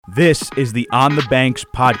This is the On the Banks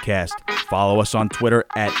podcast. Follow us on Twitter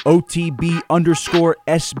at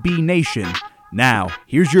OTB_SB Nation. Now,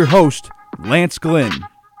 here's your host, Lance Glynn.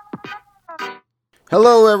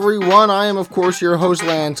 Hello, everyone. I am, of course, your host,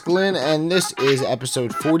 Lance Glynn, and this is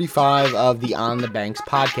episode 45 of the On the Banks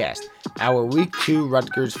podcast, our Week 2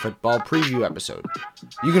 Rutgers football preview episode.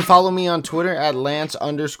 You can follow me on Twitter at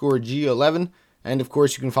Lance_G11, and, of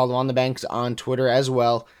course, you can follow On the Banks on Twitter as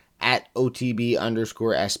well, at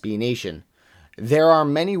OTB_SB Nation. There are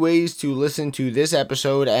many ways to listen to this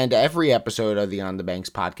episode and every episode of the On the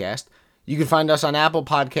Banks podcast. You can find us on Apple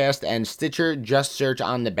Podcast and Stitcher. Just search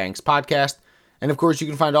On the Banks podcast. And of course, you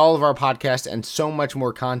can find all of our podcasts and so much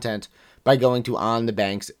more content by going to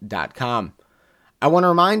onthebanks.com. I want to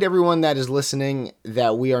remind everyone that is listening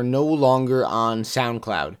that we are no longer on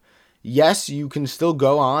SoundCloud. Yes, you can still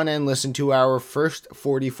go on and listen to our first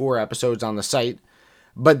 44 episodes on the site,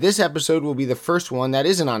 but this episode will be the first one that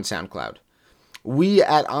isn't on SoundCloud. We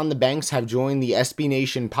at On the Banks have joined the SB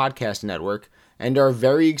Nation podcast network and are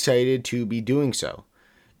very excited to be doing so.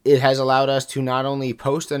 It has allowed us to not only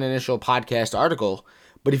post an initial podcast article,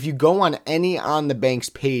 but if you go on any On the Banks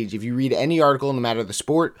page, if you read any article, no matter the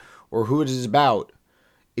sport or who it is about,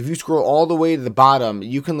 if you scroll all the way to the bottom,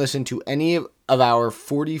 you can listen to any of our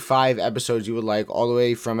 45 episodes you would like, all the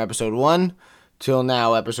way from episode 1 till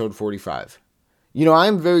now, episode 45. You know,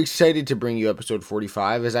 I'm very excited to bring you episode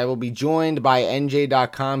 45 as I will be joined by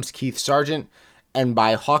NJ.com's Keith Sargent and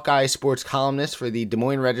by Hawkeye sports columnist for the Des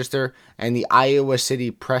Moines Register and the Iowa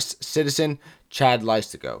City Press-Citizen, Chad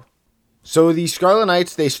Leistikow. So the Scarlet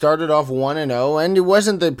Knights, they started off 1-0, and it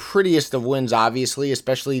wasn't the prettiest of wins, obviously,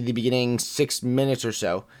 especially the beginning 6 minutes or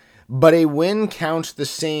so. But a win counts the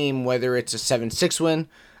same whether it's a 7-6 win,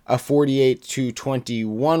 a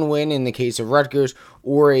 48-21 win in the case of Rutgers,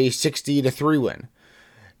 or a 60-3 win.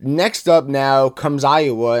 Next up now comes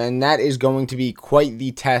Iowa, and that is going to be quite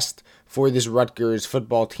the test for this Rutgers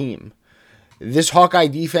football team. This Hawkeye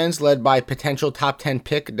defense, led by potential top 10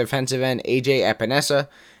 pick defensive end AJ Epinesa,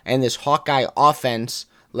 and this Hawkeye offense,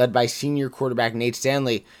 led by senior quarterback Nate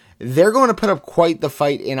Stanley, they're going to put up quite the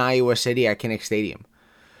fight in Iowa City at Kinnick Stadium.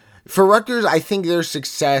 For Rutgers, I think their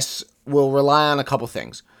success will rely on a couple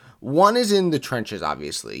things. One is in the trenches,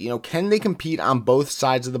 obviously. You know, can they compete on both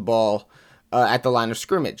sides of the ball at the line of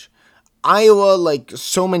scrimmage? Iowa, like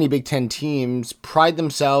so many Big Ten teams, pride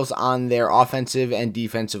themselves on their offensive and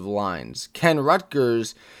defensive lines. Can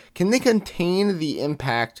they contain the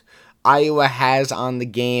impact Iowa has on the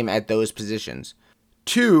game at those positions?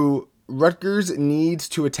 2, Rutgers needs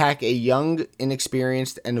to attack a young,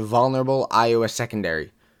 inexperienced, and vulnerable Iowa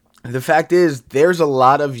secondary. The fact is, there's a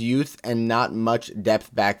lot of youth and not much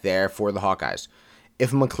depth back there for the Hawkeyes.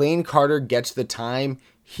 If McLean Carter gets the time,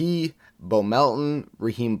 Bo Melton,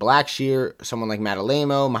 Raheem Blackshear, someone like Matt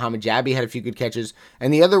Alemo, Muhammad Jabi had a few good catches,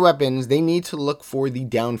 and the other weapons, they need to look for the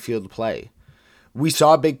downfield play. We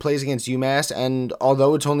saw big plays against UMass, and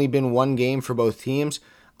although it's only been one game for both teams,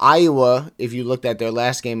 Iowa, if you looked at their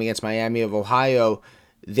last game against Miami of Ohio,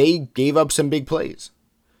 they gave up some big plays.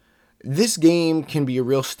 This game can be a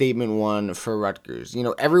real statement one for Rutgers. You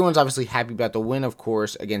know, everyone's obviously happy about the win, of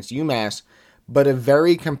course, against UMass, but a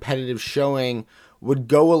very competitive showing would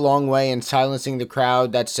go a long way in silencing the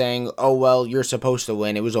crowd that's saying, oh, well, you're supposed to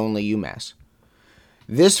win. It was only UMass.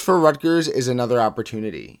 This, for Rutgers, is another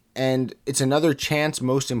opportunity, and it's another chance,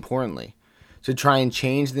 most importantly, to try and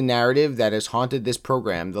change the narrative that has haunted this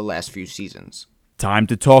program the last few seasons. Time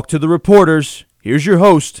to talk to the reporters. Here's your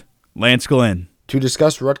host, Lance Glynn. To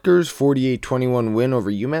discuss Rutgers' 48-21 win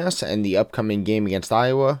over UMass and the upcoming game against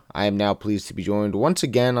Iowa, I am now pleased to be joined once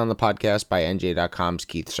again on the podcast by NJ.com's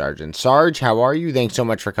Keith Sargent. Sarge, how are you? Thanks so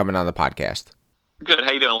much for coming on the podcast. Good.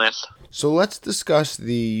 How you doing, Lance? So let's discuss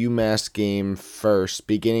the UMass game first,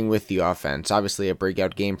 beginning with the offense. Obviously a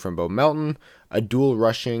breakout game from Bo Melton, a dual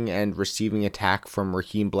rushing and receiving attack from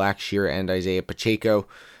Raheem Blackshear and Isaiah Pacheco.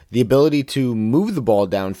 The ability to move the ball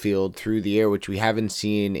downfield through the air, which we haven't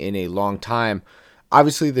seen in a long time.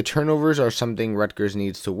 Obviously, the turnovers are something Rutgers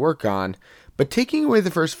needs to work on, but taking away the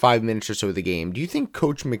first 5 minutes or so of the game, do you think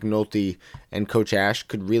Coach McNulty and Coach Ash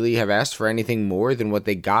could really have asked for anything more than what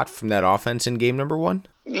they got from that offense in game number 1?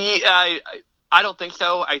 Yeah, I don't think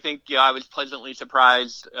so. I think I was pleasantly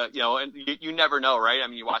surprised. And you never know, right? I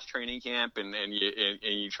mean, you watch training camp and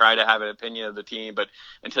you try to have an opinion of the team, but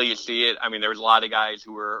until you see it, I mean, there was a lot of guys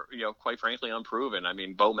who were quite frankly unproven. I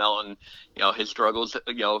mean, Bo Melton, his struggles,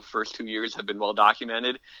 first 2 years have been well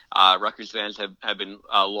documented. Rutgers fans have been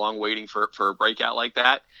long waiting for a breakout like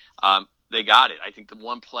that. they got it. I think the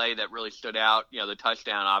one play that really stood out, the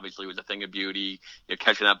touchdown obviously was a thing of beauty.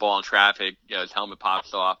 Catching that ball in traffic, his helmet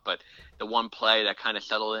pops off. But the one play that kind of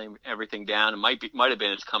settled everything down, might have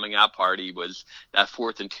been his coming out party, was that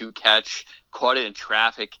 4th and 2 catch. Caught it in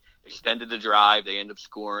traffic, extended the drive. They end up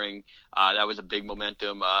scoring. That was a big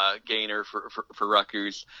momentum gainer for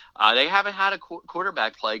Rutgers. They haven't had a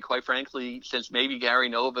quarterback play, quite frankly, since maybe Gary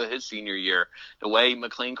Nova his senior year. The way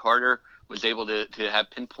McLean Carter was able to have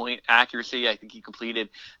pinpoint accuracy. I think he completed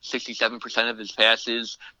 67% of his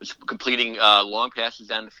passes, was completing long passes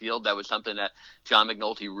down the field. That was something that John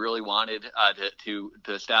McNulty really wanted to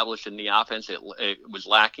establish in the offense. It was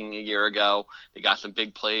lacking a year ago. They got some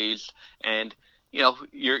big plays, and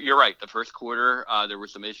you're right. The first quarter, there were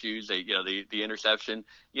some issues. The interception.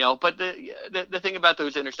 But the thing about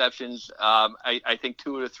those interceptions, I think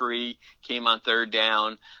 2 of the 3 came on third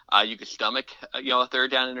down. You could stomach, a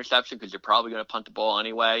third down interception because you're probably going to punt the ball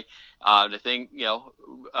anyway. The thing,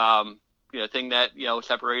 thing that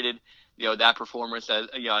separated that performance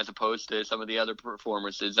as opposed to some of the other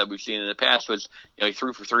performances that we've seen in the past was he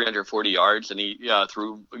threw for 340 yards and he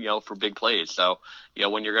threw for big plays. So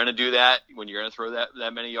when you're going to do that, when you're going to throw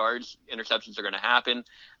that many yards, interceptions are going to happen.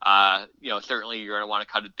 Certainly you're going to want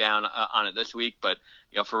to cut it down on it this week, but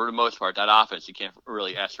for the most part, that offense, you can't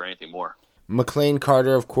really ask for anything more. McLean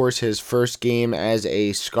Carter, of course, his first game as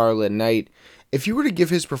a Scarlet Knight. If you were to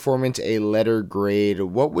give his performance a letter grade,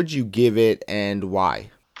 what would you give it and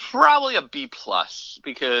why? Probably a B+,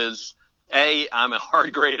 because A, I'm a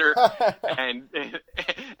hard grader, and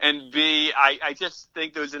B, I just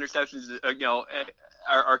think those interceptions,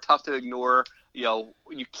 are tough to ignore. You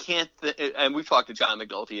can't, and we've talked to John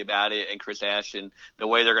McNulty about it and Chris Ash, and the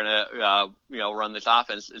way they're going to, run this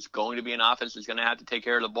offense is going to be an offense that's going to have to take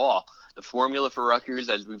care of the ball. The formula for Rutgers,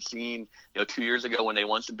 as we've seen, 2 years ago when they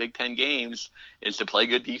won some Big Ten games, is to play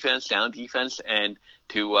good defense, sound defense, and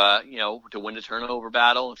to win the turnover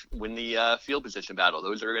battle, win the field position battle.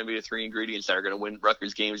 Those are going to be the 3 ingredients that are going to win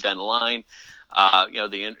Rutgers games down the line.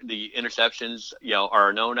 The interceptions, are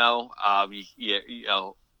a no-no. He's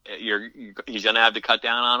going to have to cut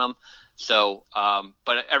down on them. So,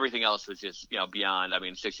 but everything else was just, beyond. I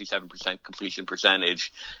mean, 67% completion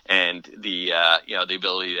percentage, and the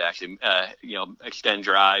ability to actually, extend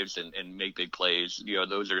drives and make big plays.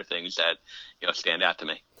 Those are the things that, stand out to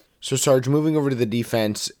me. So, Sarge, moving over to the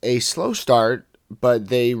defense, a slow start, but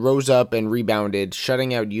they rose up and rebounded,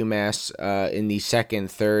 shutting out UMass in the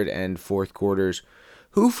second, third, and fourth quarters.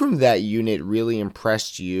 Who from that unit really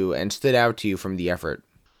impressed you and stood out to you from the effort?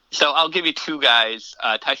 So I'll give you 2 guys.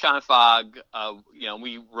 Tyshawn Fogg,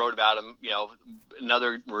 we wrote about him,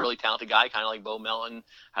 another really talented guy, kind of like Bo Melton,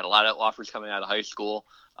 had a lot of offers coming out of high school.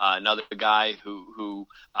 Another guy who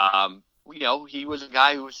he was a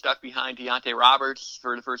guy who was stuck behind Deontay Roberts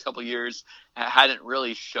for the first couple of years, hadn't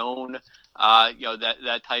really shown,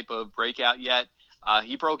 that type of breakout yet.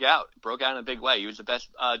 He broke out in a big way. He was the best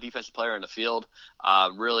defensive player in the field,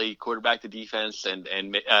 really quarterbacked the defense and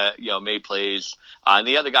made plays. And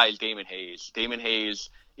the other guy is Damon Hayes. Damon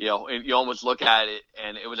Hayes, you almost look at it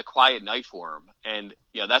and it was a quiet night for him. And,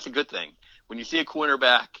 that's a good thing. When you see a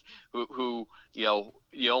cornerback who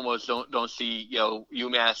you almost don't see,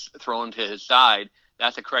 UMass thrown to his side,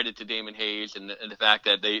 that's a credit to Damon Hayes and the fact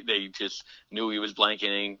that they just knew he was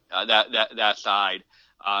blanketing that side.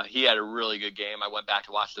 He had a really good game. I went back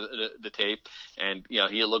to watch the tape, and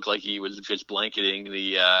he looked like he was just blanketing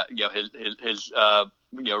the his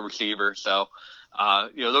receiver. So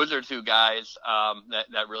those are 2 guys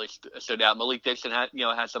that really stood out. Malik Dixon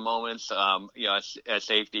had some moments. As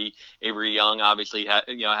safety, Avery Young obviously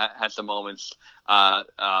had some moments.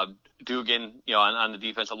 Dugan on the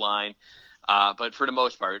defensive line. But for the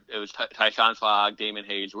most part, it was Tyshawn Fogg, Damon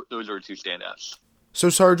Hayes. Those were 2 standouts. So,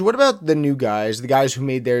 Sarge, what about the new guys, the guys who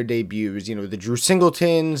made their debuts, the Drew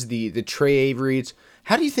Singletons, the Trey Averys?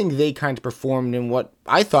 How do you think they kind of performed in what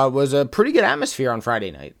I thought was a pretty good atmosphere on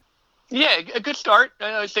Friday night? Yeah, a good start.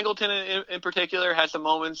 Singleton in particular had some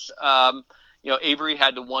moments. Avery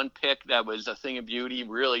had the one pick that was a thing of beauty,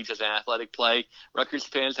 really just an athletic play. Rutgers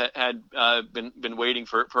fans had been waiting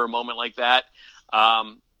for a moment like that.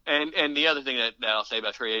 And the other thing that I'll say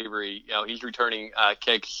about Trey Avery, he's returning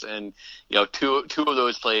kicks, and 2 of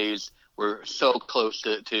those plays were so close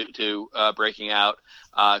to breaking out.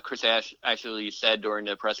 Chris Ash actually said during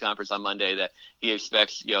the press conference on Monday that he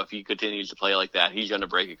expects, if he continues to play like that, he's going to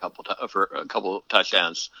break a couple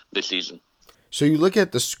touchdowns this season. So you look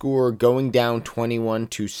at the score going down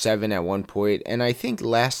 21-7 at one point, and I think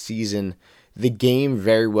last season the game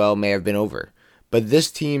very well may have been over. But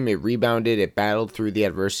this team, it rebounded, it battled through the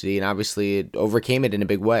adversity, and obviously it overcame it in a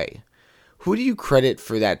big way. Who do you credit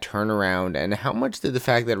for that turnaround, and how much did the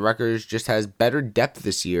fact that Rutgers just has better depth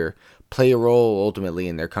this year play a role ultimately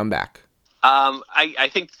in their comeback? I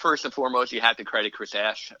think first and foremost, you have to credit Chris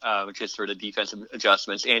Ash, just for the defensive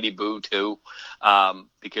adjustments. Andy Boo, too,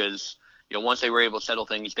 because once they were able to settle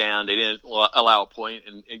things down, they didn't allow a point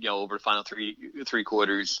over the final three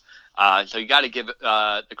quarters. So you got to give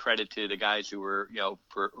the credit to the guys who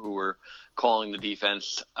were calling the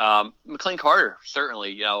defense. McLean Carter,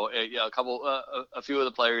 certainly, a few of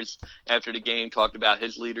the players after the game talked about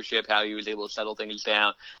his leadership, how he was able to settle things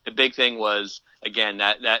down. The big thing was, again,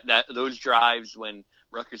 that those drives when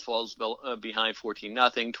Rutgers falls behind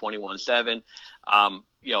 14-0, 21-7.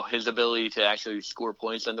 His ability to actually score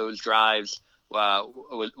points on those drives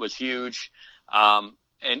was huge.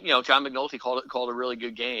 And John McNulty called a really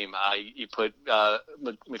good game. He put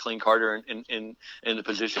McLean Carter in the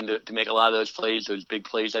position to make a lot of those plays, those big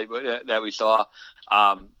plays that we saw.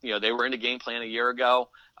 They were in the game plan a year ago.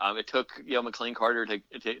 It took McLean Carter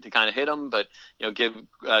to kind of hit him, but give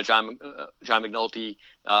John McNulty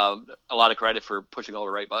a lot of credit for pushing all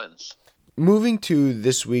the right buttons. Moving to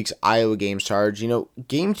this week's Iowa game, Sarge,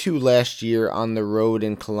 Game 2 last year on the road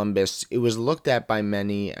in Columbus, it was looked at by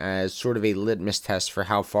many as sort of a litmus test for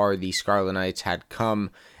how far the Scarlet Knights had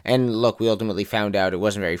come. And look, we ultimately found out it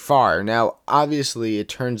wasn't very far. Now, obviously, it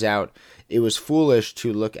turns out it was foolish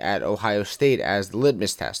to look at Ohio State as the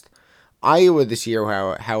litmus test. Iowa this year,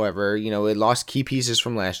 however, it lost key pieces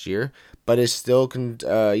from last year, but is still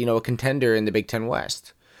a contender in the Big Ten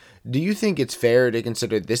West. Do you think it's fair to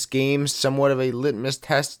consider this game somewhat of a litmus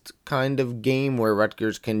test kind of game where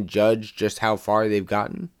Rutgers can judge just how far they've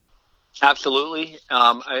gotten? Absolutely.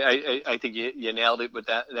 I think you nailed it with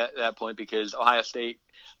that point, because Ohio State,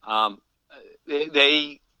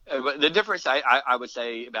 the difference I would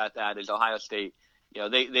say about that is Ohio State,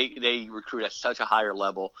 they recruit at such a higher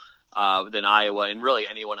level than Iowa and really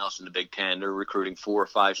anyone else in the Big Ten. They're recruiting 4 or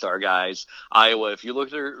 5-star guys. Iowa, if you look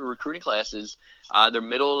at their recruiting classes, they're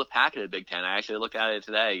middle of the pack in the Big Ten. I actually looked at it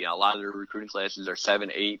today. A lot of their recruiting classes are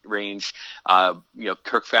 7-8 range.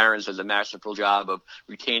 Kirk Ferentz does a masterful job of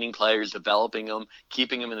retaining players, developing them,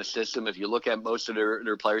 keeping them in the system. If you look at most of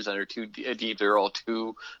their players that are too deep, they're all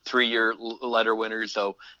 2-3 year letter winners.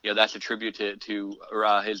 So that's a tribute to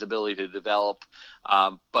his ability to develop.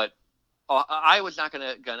 But Iowa's not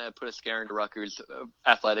gonna put a scare into Rutgers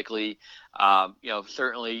athletically.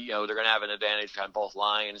 Certainly, they're gonna have an advantage on both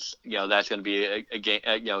lines. That's gonna be a game,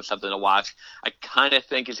 something to watch. I kind of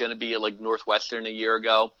think it's gonna be like Northwestern a year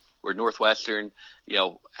ago, where Northwestern,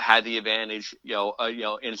 had the advantage,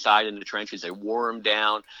 inside in the trenches. They wore them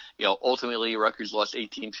down. Ultimately, Rutgers lost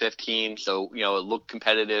 18-15, so it looked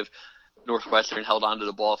competitive. Northwestern held onto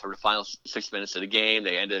the ball for the final 6 minutes of the game.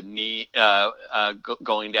 They ended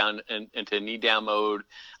going down into knee down mode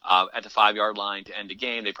at the 5-yard line to end the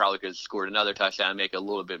game. They probably could have scored another touchdown, make it a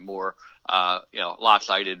little bit more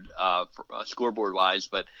lopsided scoreboard wise.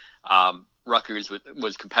 But Rutgers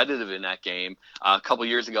was competitive in that game. A couple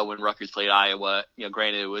years ago when Rutgers played Iowa,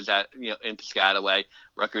 granted it was in Piscataway,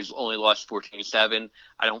 Rutgers only lost 14-7.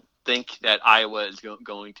 I don't think that Iowa is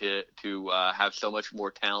going to have so much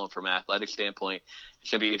more talent from an athletic standpoint.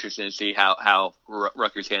 It's going to be interesting to see how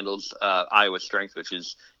Rutgers handles Iowa's strength, which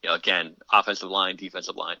is, again, offensive line,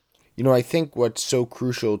 defensive line. I think what's so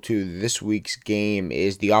crucial to this week's game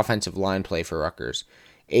is the offensive line play for Rutgers.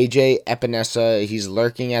 AJ Epinesa, he's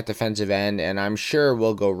lurking at defensive end, and I'm sure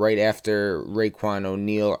we'll go right after Raekwon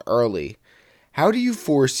O'Neal early. How do you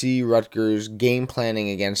foresee Rutgers game planning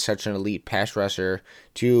against such an elite pass rusher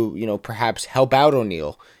to, perhaps help out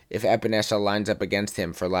O'Neal if Epinesa lines up against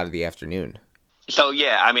him for a lot of the afternoon? So,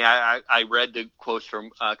 yeah, I mean, I read the quotes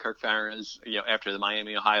from Kirk Ferentz, after the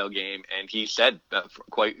Miami-Ohio game, and he said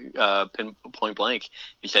quite point blank,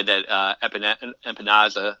 he said that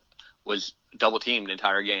Epinesa was double-teamed the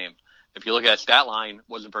entire game. If you look at that stat line, it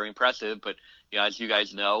wasn't very impressive, but as you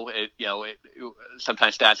guys know,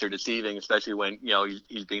 sometimes stats are deceiving, especially when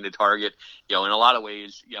he's being the target. In a lot of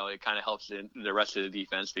ways, it kind of helps the rest of the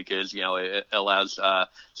defense because it allows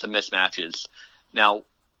some mismatches. Now,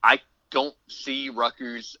 I don't see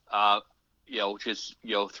Rutgers, just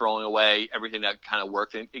throwing away everything that kind of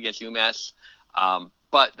worked against UMass.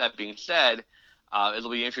 But that being said,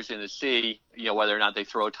 it'll be interesting to see, whether or not they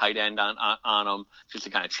throw a tight end on them just to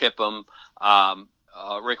kind of chip them.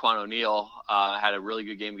 Raekwon O'Neal had a really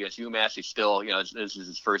good game against UMass. He's still, this is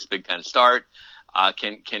his first Big Ten start.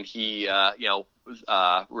 Can he,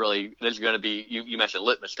 really? This is going to be. You mentioned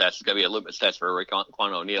litmus test. It's going to be a litmus test for Raekwon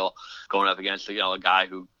O'Neal going up against a guy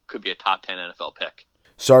who could be a top 10 NFL pick.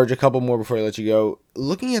 Sarge, a couple more before I let you go.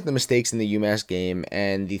 Looking at the mistakes in the UMass game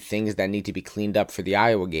and the things that need to be cleaned up for the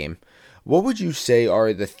Iowa game, what would you say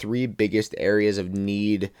are the three biggest areas of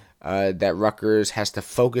need that Rutgers has to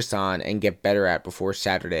focus on and get better at before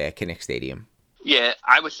Saturday at Kinnick Stadium? Yeah,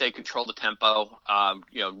 I would say control the tempo.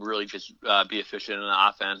 Really just be efficient in the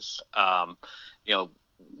offense.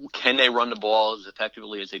 Can they run the ball as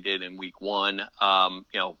effectively as they did in week one?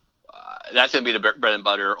 That's going to be the bread and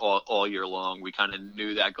butter all year long. We kind of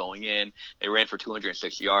knew that going in. They ran for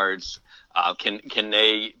 206 yards. Can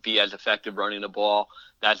they be as effective running the ball?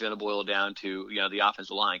 That's going to boil down to, the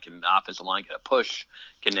offensive line. Can the offensive line get a push?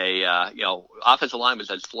 Can they, offensive line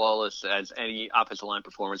was as flawless as any offensive line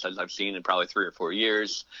performance as I've seen in probably 3 or 4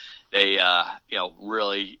 years. They,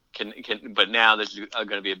 really can, but now this is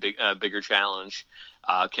going to be a bigger challenge.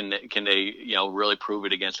 Can they, really prove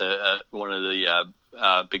it against one of the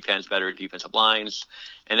Big Ten's better defensive lines?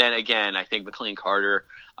 And then again, I think McLean Carter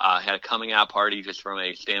had a coming out party just from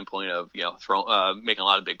a standpoint of making a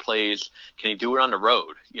lot of big plays. Can he do it on the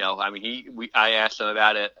road? I asked him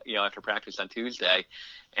about it after practice on Tuesday,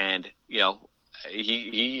 and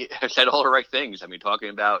he said all the right things. Talking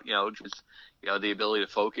about just the ability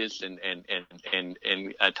to focus and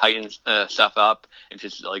tighten stuff up and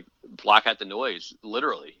just like block out the noise,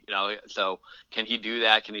 literally. So can he do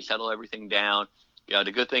that? Can he settle everything down?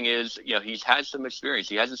 The good thing is, he's had some experience.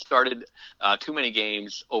 He hasn't started too many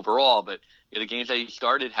games overall, but the games that he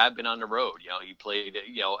started have been on the road. He played,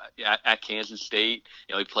 at Kansas State.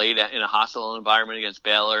 He played in a hostile environment against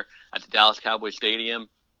Baylor at the Dallas Cowboys Stadium.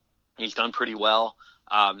 He's done pretty well.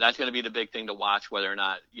 That's going to be the big thing to watch, whether or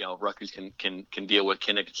not Rutgers can deal with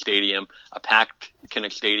Kinnick Stadium, a packed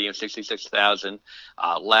Kinnick Stadium, 66,000,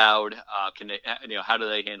 loud. Can they? How do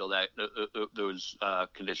they handle those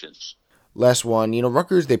conditions? Last one,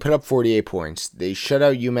 Rutgers, they put up 48 points. They shut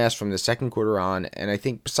out UMass from the second quarter on, and I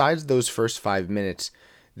think besides those first 5 minutes,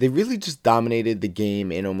 they really just dominated the game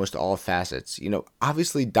in almost all facets.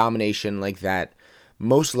 Obviously domination like that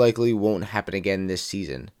most likely won't happen again this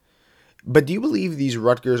season. But do you believe these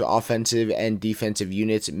Rutgers offensive and defensive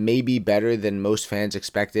units may be better than most fans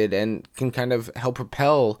expected and can kind of help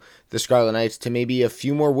propel the Scarlet Knights to maybe a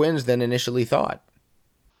few more wins than initially thought?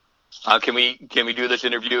 Can we do this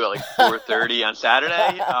interview at like 4:30 on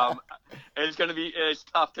Saturday? It's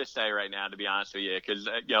tough to say right now, to be honest with you, because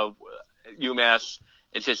UMass,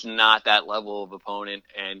 it's just not that level of opponent,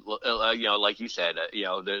 and like you said,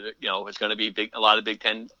 it's going to be a lot of Big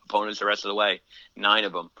Ten opponents the rest of the way, 9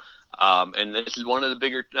 of them, and this is one of the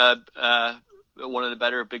bigger, one of the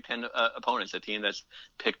better Big Ten opponents, a team that's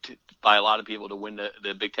picked by a lot of people to win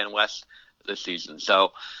the Big Ten West this season.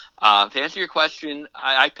 So to answer your question,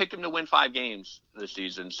 I picked them to win 5 games this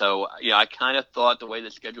season. So, I kind of thought the way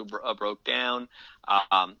the schedule broke down,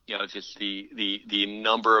 just the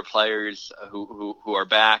number of players who are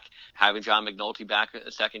back, having John McNulty back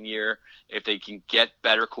a second year, if they can get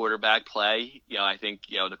better quarterback play, I think,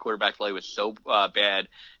 the quarterback play was so bad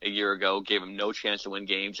a year ago, gave them no chance to win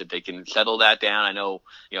games. If they can settle that down, I know,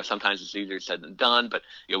 sometimes it's easier said than done, but,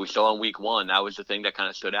 we saw in week 1, that was the thing that kind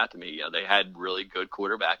of stood out to me. They had really good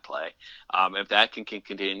quarterback play. If that can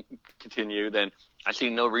continue, then I see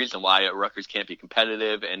no reason why Rutgers can't be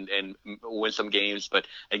competitive and win some games. But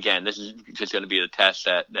again, this is just going to be the test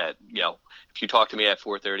that if you talk to me at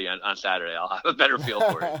 4:30 on Saturday, I'll have a better feel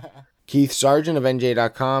for it. Keith Sargent of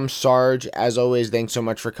NJ.com. Sarge, as always, thanks so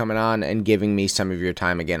much for coming on and giving me some of your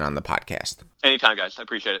time again on the podcast. Anytime, guys. I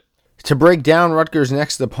appreciate it. To break down Rutgers'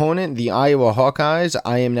 next opponent, the Iowa Hawkeyes,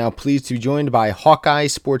 I am now pleased to be joined by Hawkeye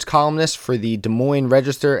sports columnist for the Des Moines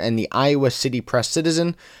Register and the Iowa City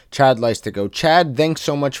Press-Citizen, Chad Leistikow. Chad, thanks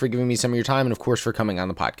so much for giving me some of your time and, of course, for coming on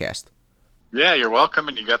the podcast. Yeah, you're welcome,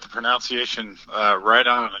 and you got the pronunciation right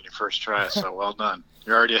on your first try, so well done.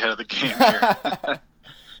 You're already ahead of the game here.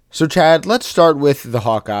 So, Chad, let's start with the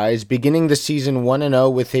Hawkeyes, beginning the season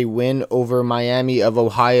 1-0 with a win over Miami of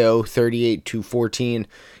Ohio, 38-14.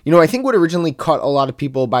 I think what originally caught a lot of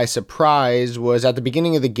people by surprise was at the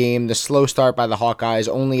beginning of the game, the slow start by the Hawkeyes,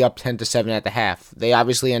 only up 10-7 at the half. They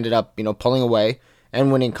obviously ended up, pulling away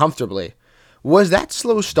and winning comfortably. Was that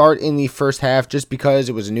slow start in the first half just because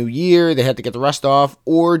it was a new year, they had to get the rust off,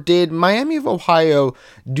 or did Miami of Ohio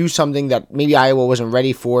do something that maybe Iowa wasn't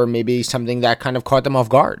ready for, maybe something that kind of caught them off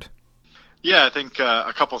guard? Yeah, I think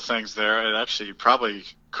a couple things there. It actually probably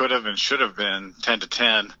could have and should have been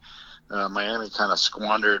 10-10. Miami kind of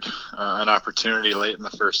squandered an opportunity late in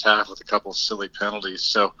the first half with a couple of silly penalties.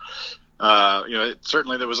 So,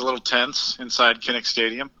 certainly there was a little tense inside Kinnick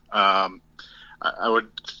Stadium. I would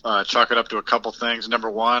chalk it up to a couple things. Number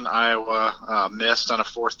one, Iowa missed on a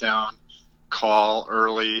 4th down call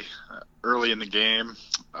early in the game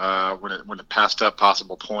when it passed up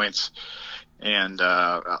possible points, and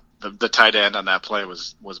the tight end on that play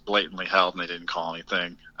was blatantly held, and they didn't call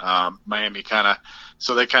anything. Miami kind of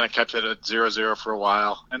kept it at 0-0 for a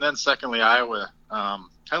while, and then secondly, Iowa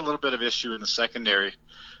had a little bit of issue in the secondary.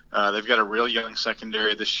 They've got a real young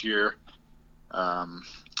secondary this year.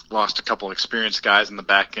 Lost a couple experienced guys in the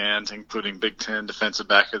back end, including Big Ten Defensive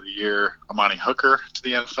Back of the Year Amani Hooker to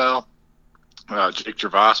the NFL. Jake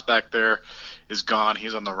Gervais back there is gone.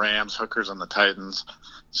 He's on the Rams. Hooker's on the Titans.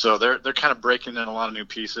 So they're kind of breaking in a lot of new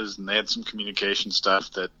pieces, and they had some communication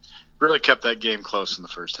stuff that really kept that game close in the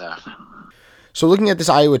first half. So looking at this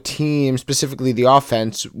Iowa team, specifically the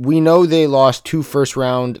offense, we know they lost 2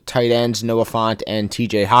 first-round tight ends, Noah Fant and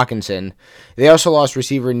TJ Hawkinson. They also lost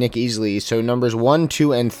receiver Nick Easley, so numbers 1,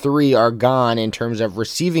 2, and 3 are gone in terms of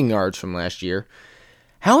receiving yards from last year.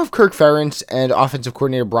 How have Kirk Ferentz and offensive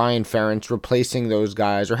coordinator Brian Ferentz replacing those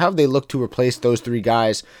guys, or how have they looked to replace those 3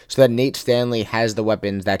 guys so that Nate Stanley has the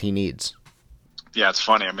weapons that he needs? Yeah, it's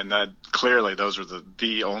funny. I mean, clearly those were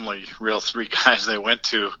the only real 3 guys they went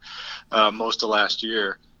to most of last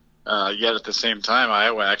year. Yet at the same time,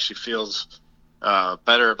 Iowa actually feels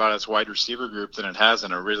better about its wide receiver group than it has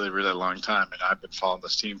in a really, really long time. And I've been following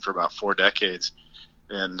this team for about 4 decades.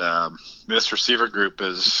 And this receiver group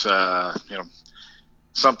is,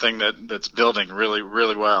 something that's building really,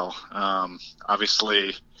 really well.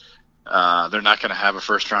 Obviously, they're not going to have a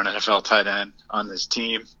first-round NFL tight end on this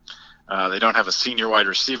team. They don't have a senior wide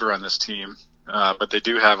receiver on this team, but they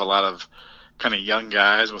do have a lot of kind of young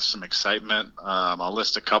guys with some excitement. I'll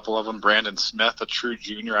list a couple of them. Brandon Smith, a true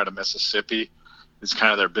junior out of Mississippi, is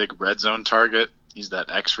kind of their big red zone target. He's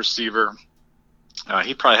that X receiver.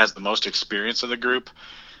 He probably has the most experience of the group,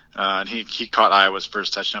 and he caught Iowa's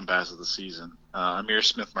first touchdown pass of the season. Amir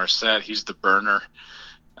Smith-Marset, he's the burner.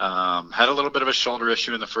 Had a little bit of a shoulder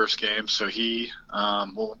issue in the first game, so he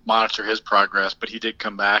will monitor his progress, but he did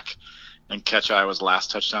come back and catch Iowa's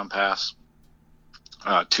last touchdown pass.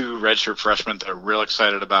 2 redshirt freshmen that are real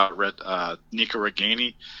excited about, Nico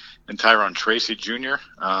Reganey and Tyrone Tracy Jr.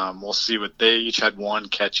 We'll see what they each had 1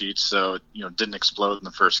 catch each, so didn't explode in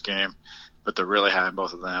the first game, but they're really high on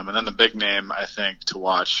both of them. And then the big name, I think, to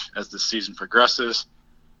watch as the season progresses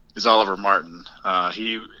is Oliver Martin.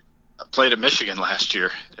 He played at Michigan last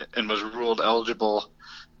year and was ruled eligible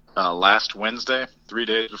last Wednesday, 3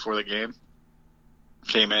 days before the game.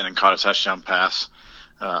 Came in and caught a touchdown pass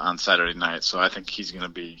on Saturday night. So I think he's going to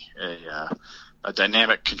be a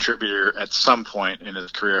dynamic contributor at some point in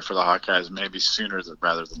his career for the Hawkeyes, maybe sooner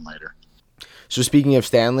rather than later. So speaking of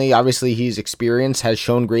Stanley, obviously his experience has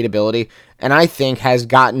shown great ability, and I think has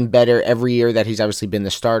gotten better every year that he's obviously been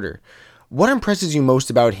the starter. What impresses you most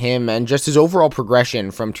about him and just his overall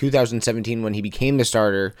progression from 2017 when he became the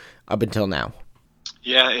starter up until now?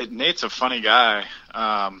 Yeah, Nate's a funny guy.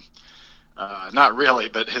 Not really,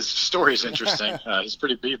 but his story's interesting. He's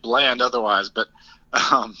pretty bland otherwise, but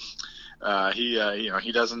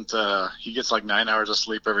he doesn't. He gets like 9 hours of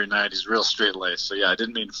sleep every night. He's real straight-laced. So yeah, I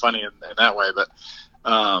didn't mean funny in that way, but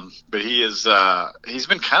he is. He's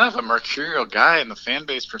been kind of a mercurial guy in the fan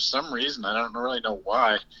base for some reason. I don't really know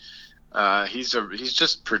why. He's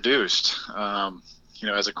just produced,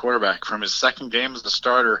 as a quarterback. From his second game as the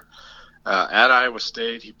starter at Iowa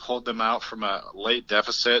State, he pulled them out from a late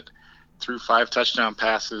deficit, threw 5 touchdown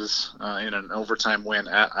passes in an overtime win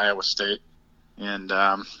at Iowa State. And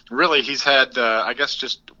really, he's had, I guess,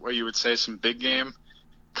 just what you would say, some big game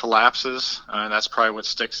collapses, and that's probably what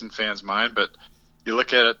sticks in fans' mind. But you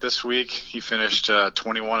look at it this week, he finished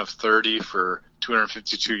 21 of 30 for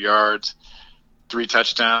 252 yards. 3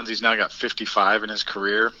 touchdowns. He's now got 55 in his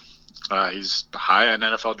career. He's high on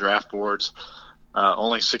NFL draft boards.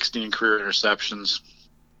 Only 16 career interceptions.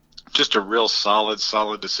 Just a real solid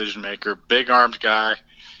decision maker. Big armed guy.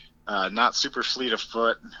 Not super fleet of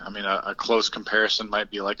foot. I mean, a close comparison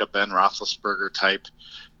might be like a Ben Roethlisberger type,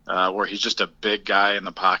 where he's just a big guy in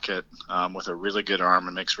the pocket with a really good arm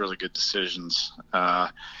and makes really good decisions.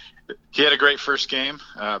 He had a great first game.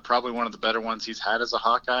 Probably one of the better ones he's had as a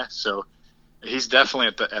Hawkeye. So he's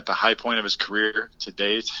definitely at the high point of his career to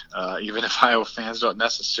date, even if Iowa fans don't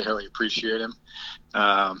necessarily appreciate him.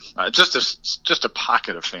 Just a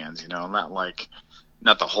pocket of fans,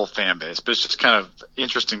 not the whole fan base, but it's just kind of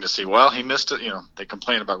interesting to see. Well, he missed it. They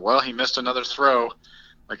complain about, he missed another throw,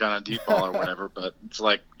 like on a deep ball or whatever. But it's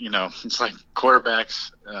like, it's like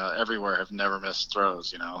quarterbacks everywhere have never missed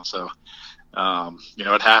throws, So,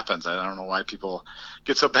 it happens. I don't know why people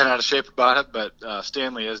get so bent out of shape about it, but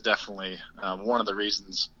Stanley is definitely one of the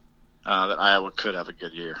reasons that Iowa could have a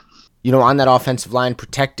good year. On that offensive line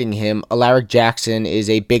protecting him, Alaric Jackson is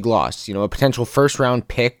a big loss. A potential first-round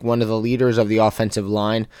pick, one of the leaders of the offensive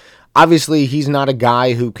line. Obviously, he's not a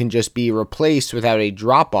guy who can just be replaced without a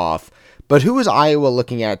drop-off, but who is Iowa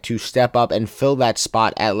looking at to step up and fill that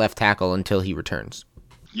spot at left tackle until he returns?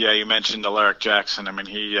 Yeah, you mentioned Alaric Jackson. I mean,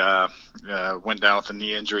 he went down with a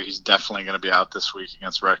knee injury. He's definitely going to be out this week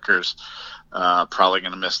against Rutgers. Probably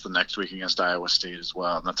going to miss the next week against Iowa State as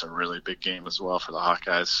well. And that's a really big game as well for the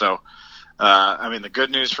Hawkeyes. So, the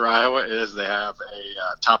good news for Iowa is they have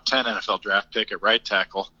a top 10 NFL draft pick at right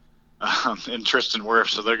tackle in Tristan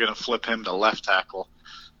Wirfs. So they're going to flip him to left tackle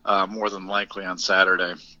more than likely on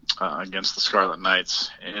Saturday against the Scarlet Knights,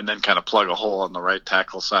 and then kind of plug a hole on the right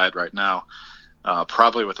tackle side right now.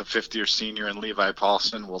 Probably with a fifth-year senior in Levi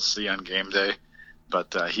Paulson. We'll see on game day.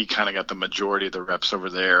 But he kind of got the majority of the reps over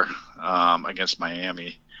there against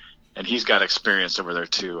Miami. And he's got experience over there,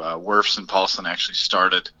 too. Wirfs and Paulson actually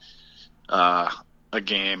started a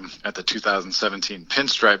game at the 2017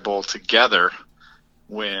 Pinstripe Bowl together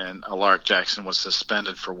when Alaric Jackson was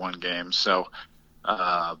suspended for one game. So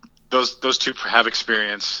those two have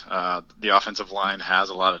experience. The offensive line has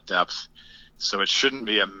a lot of depth. So it shouldn't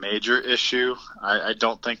be a major issue, I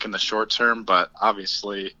don't think, in the short term. But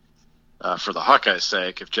obviously, for the Hawkeyes'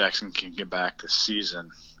 sake, if Jackson can get back this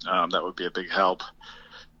season, that would be a big help.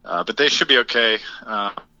 But they should be okay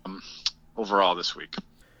overall this week.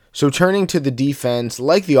 So turning to the defense,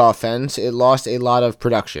 like the offense, it lost a lot of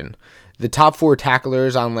production. The top 4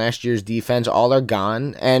 tacklers on last year's defense all are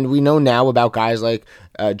gone, and we know now about guys like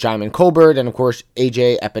Jaimin Colbert and, of course,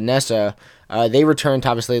 A.J. Epinesa. They return to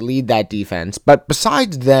obviously lead that defense. But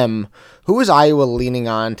besides them, who is Iowa leaning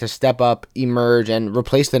on to step up, emerge, and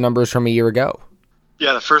replace the numbers from a year ago?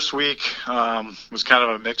 Yeah, the first week was kind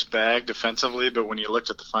of a mixed bag defensively, but when you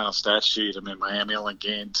looked at the final stat sheet, Miami only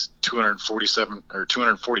gained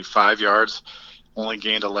 245 yards, only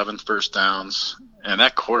gained 11 first downs. And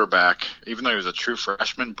that quarterback, even though he was a true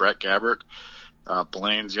freshman, Brett Gabbert,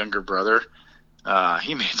 Blaine's younger brother,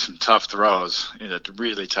 he made some tough throws in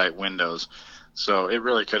really tight windows. So it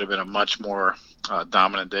really could have been a much more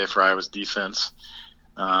dominant day for Iowa's defense.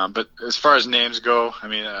 But as far as names go,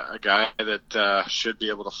 a guy that should be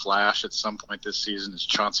able to flash at some point this season is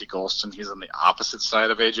Chauncey Golston. He's on the opposite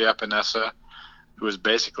side of A.J. Epinesa, who was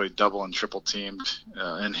basically double and triple teamed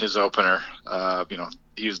in his opener.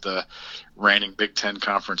 He was the reigning Big Ten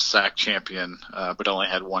Conference sack champion, but only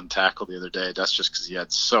had one tackle the other day. That's just because he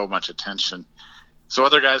had so much attention. So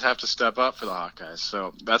other guys have to step up for the Hawkeyes.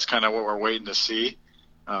 So that's kind of what we're waiting to see.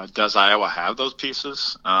 Does Iowa have those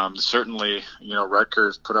pieces? Certainly,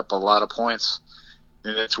 Rutgers put up a lot of points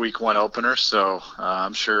in its week 1 opener. So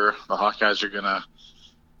I'm sure the Hawkeyes are going to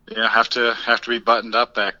have to be buttoned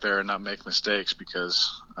up back there and not make mistakes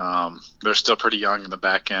because they're still pretty young in the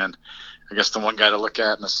back end. I guess the one guy to look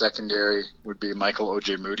at in the secondary would be Michael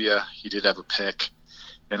Ojemudia. He did have a pick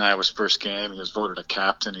in Iowa's first game. He was voted a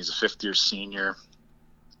captain. He's a fifth-year senior.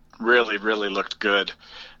 Really, really looked good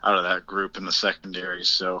out of that group in the secondary.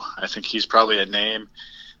 So I think he's probably a name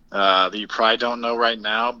that you probably don't know right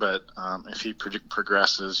now, but if he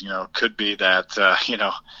progresses, could be that,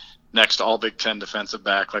 next all Big Ten defensive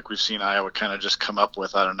back like we've seen Iowa kind of just come up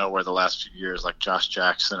with out of nowhere the last few years, like Josh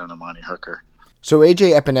Jackson and Amani Hooker. So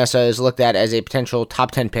A.J. Epinesa is looked at as a potential top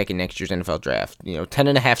 10 pick in next year's NFL draft.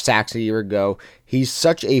 10.5 sacks a year ago. He's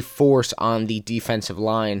such a force on the defensive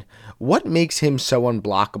line. What makes him so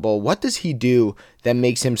unblockable? What does he do that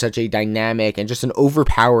makes him such a dynamic and just an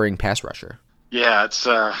overpowering pass rusher? Yeah,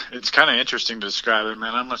 it's kind of interesting to describe it,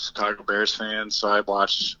 man. I'm a Chicago Bears fan, so I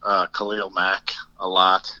watch Khalil Mack a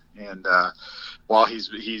lot. And while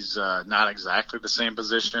he's not exactly the same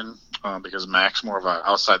position, because Mack's more of an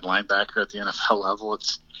outside linebacker at the NFL level,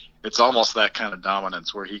 it's almost that kind of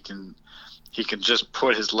dominance where he can just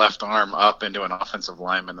put his left arm up into an offensive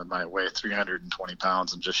lineman that might weigh 320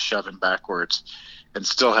 pounds and just shove him backwards and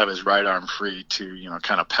still have his right arm free to,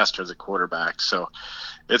 kind of pester the quarterback. So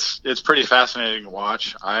it's pretty fascinating to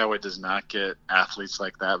watch. Iowa does not get athletes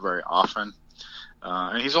like that very often.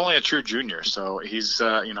 And he's only a true junior, so he's,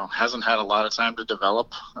 hasn't had a lot of time to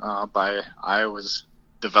develop by Iowa's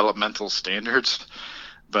developmental standards.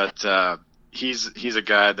 But he's a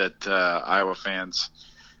guy that Iowa fans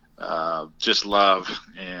just love,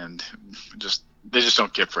 and they just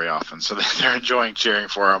don't get very often. So they're enjoying cheering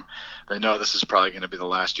for him. They know this is probably going to be the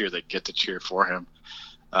last year they get to cheer for him.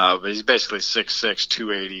 But he's basically 6'6",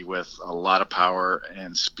 280 with a lot of power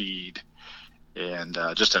and speed. And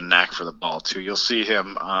just a knack for the ball, too. You'll see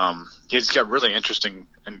him. He's got really interesting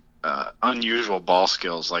and unusual ball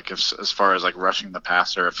skills, like as far as like rushing the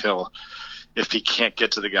passer. If if he can't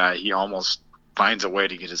get to the guy, he almost finds a way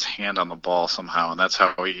to get his hand on the ball somehow. And that's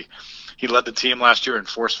how he led the team last year in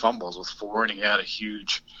forced fumbles with 4, and he had a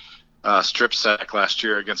huge strip sack last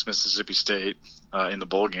year against Mississippi State in the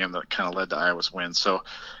bowl game that kind of led to Iowa's win. So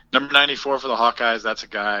number 94 for the Hawkeyes, that's a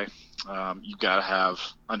guy you got to have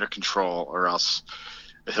under control, or else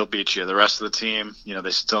he'll beat you. The rest of the team,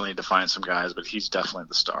 they still need to find some guys, but he's definitely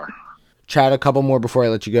the star. Chad, a couple more before I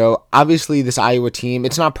let you go. Obviously, this Iowa team,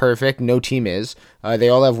 it's not perfect. No team is. They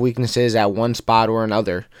all have weaknesses at one spot or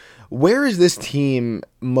another. Where is this team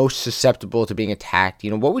most susceptible to being attacked?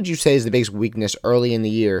 What would you say is the biggest weakness early in the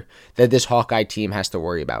year that this Hawkeye team has to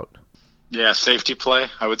worry about? Yeah, safety play,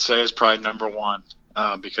 I would say, is probably number one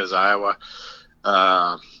because Iowa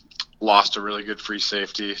lost a really good free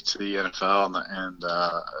safety to the NFL, and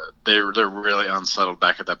they're really unsettled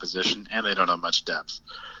back at that position, and they don't have much depth.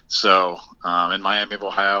 So in Miami of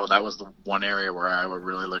Ohio, that was the one area where Iowa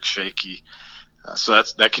really looked shaky. So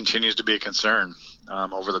that continues to be a concern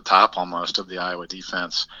over the top almost of the Iowa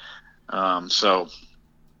defense. So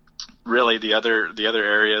really the other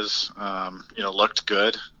areas looked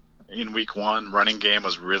good. In week 1, running game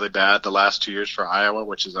was really bad the last 2 years for Iowa,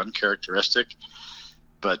 which is uncharacteristic,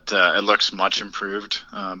 but it looks much improved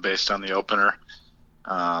based on the opener.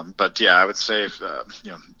 But yeah, I would say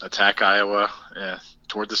attack Iowa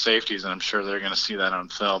toward the safeties, and I'm sure they're going to see that on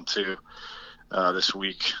film too this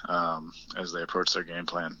week as they approach their game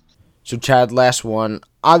plan. So Chad, last one.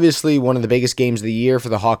 Obviously, one of the biggest games of the year for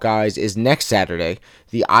the Hawkeyes is next Saturday,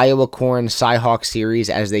 the Iowa Corn Cyhawk Series,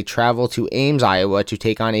 as they travel to Ames, Iowa, to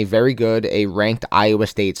take on a ranked Iowa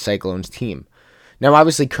State Cyclones team. Now,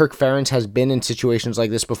 obviously, Kirk Ferentz has been in situations like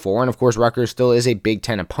this before, and of course, Rutgers still is a Big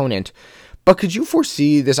Ten opponent. But could you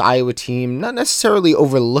foresee this Iowa team not necessarily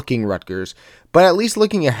overlooking Rutgers, but at least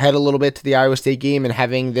looking ahead a little bit to the Iowa State game and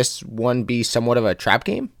having this one be somewhat of a trap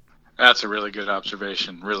game? That's a really good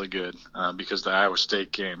observation, really good, because the Iowa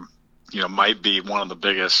State game, might be one of the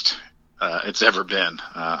biggest it's ever been.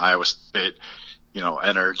 Iowa State,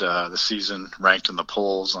 entered the season ranked in the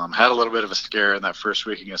polls, had a little bit of a scare in that first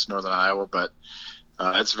week against Northern Iowa, but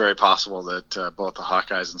it's very possible that both the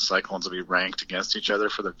Hawkeyes and Cyclones will be ranked against each other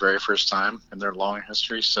for the very first time in their long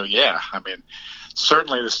history. So, yeah,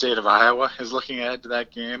 certainly the state of Iowa is looking ahead to that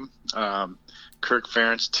game. Kirk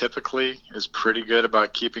Ferentz typically is pretty good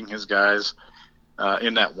about keeping his guys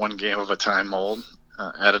in that one game of a time mold,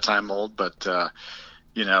 but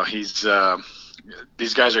he's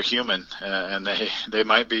these guys are human, and they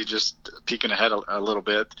might be just peeking ahead a little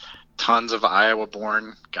bit. Tons of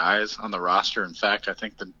Iowa-born guys on the roster. In fact, I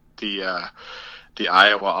think the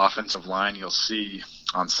Iowa offensive line you'll see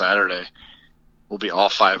on Saturday will be all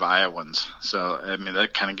 5 Iowans. So,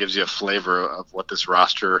 that kind of gives you a flavor of what this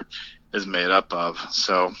roster is made up of.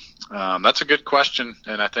 So that's a good question.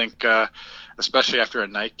 And I think especially after a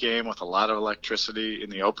night game with a lot of electricity in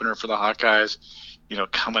the opener for the Hawkeyes,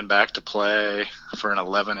 coming back to play for an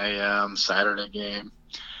 11 a.m. Saturday game,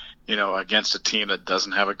 against a team that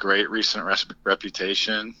doesn't have a great recent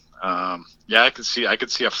reputation. I could see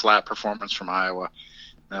a flat performance from Iowa,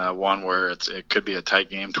 one where it could be a tight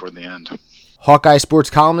game toward the end. Hawkeye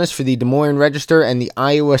sports columnist for the Des Moines Register and the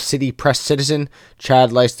Iowa City Press-Citizen,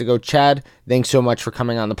 Chad Leistigo. Chad, thanks so much for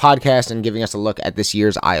coming on the podcast and giving us a look at this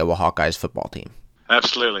year's Iowa Hawkeyes football team.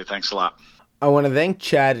 Absolutely. Thanks a lot. I want to thank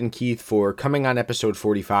Chad and Keith for coming on episode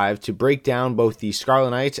 45 to break down both the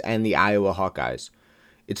Scarlet Knights and the Iowa Hawkeyes.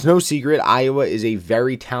 It's no secret Iowa is a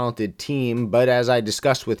very talented team, but as I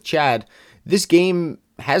discussed with Chad, this game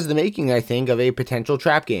has the making, I think, of a potential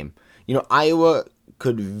trap game. Iowa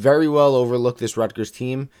could very well overlook this Rutgers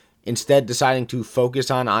team, instead deciding to focus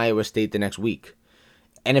on Iowa State the next week.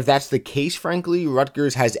 And if that's the case, frankly,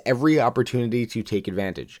 Rutgers has every opportunity to take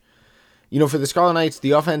advantage. For the Scarlet Knights,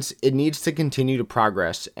 the offense, it needs to continue to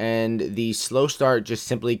progress, and the slow start just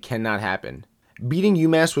simply cannot happen. Beating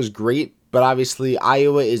UMass was great, but obviously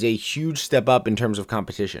Iowa is a huge step up in terms of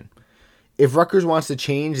competition. If Rutgers wants to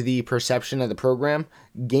change the perception of the program,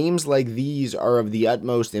 games like these are of the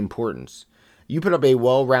utmost importance. You put up a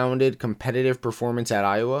well-rounded, competitive performance at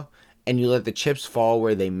Iowa, and you let the chips fall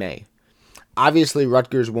where they may. Obviously,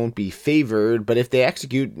 Rutgers won't be favored, but if they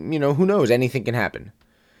execute, who knows, anything can happen.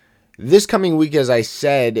 This coming week, as I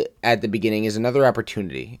said at the beginning, is another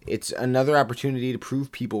opportunity. It's another opportunity to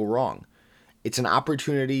prove people wrong. It's an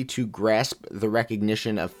opportunity to grasp the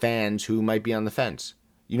recognition of fans who might be on the fence.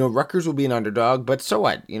 Rutgers will be an underdog, but so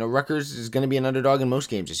what? Rutgers is going to be an underdog in most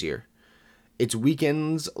games this year. It's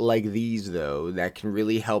weekends like these, though, that can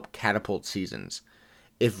really help catapult seasons.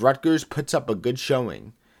 If Rutgers puts up a good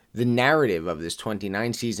showing, the narrative of this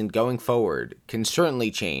 29 season going forward can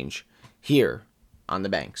certainly change here on the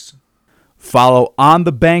Banks. Follow On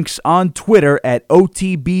the Banks on Twitter at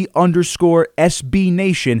OTB_SB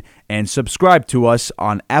Nation and subscribe to us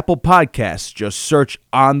on Apple Podcasts. Just search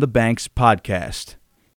On the Banks Podcast.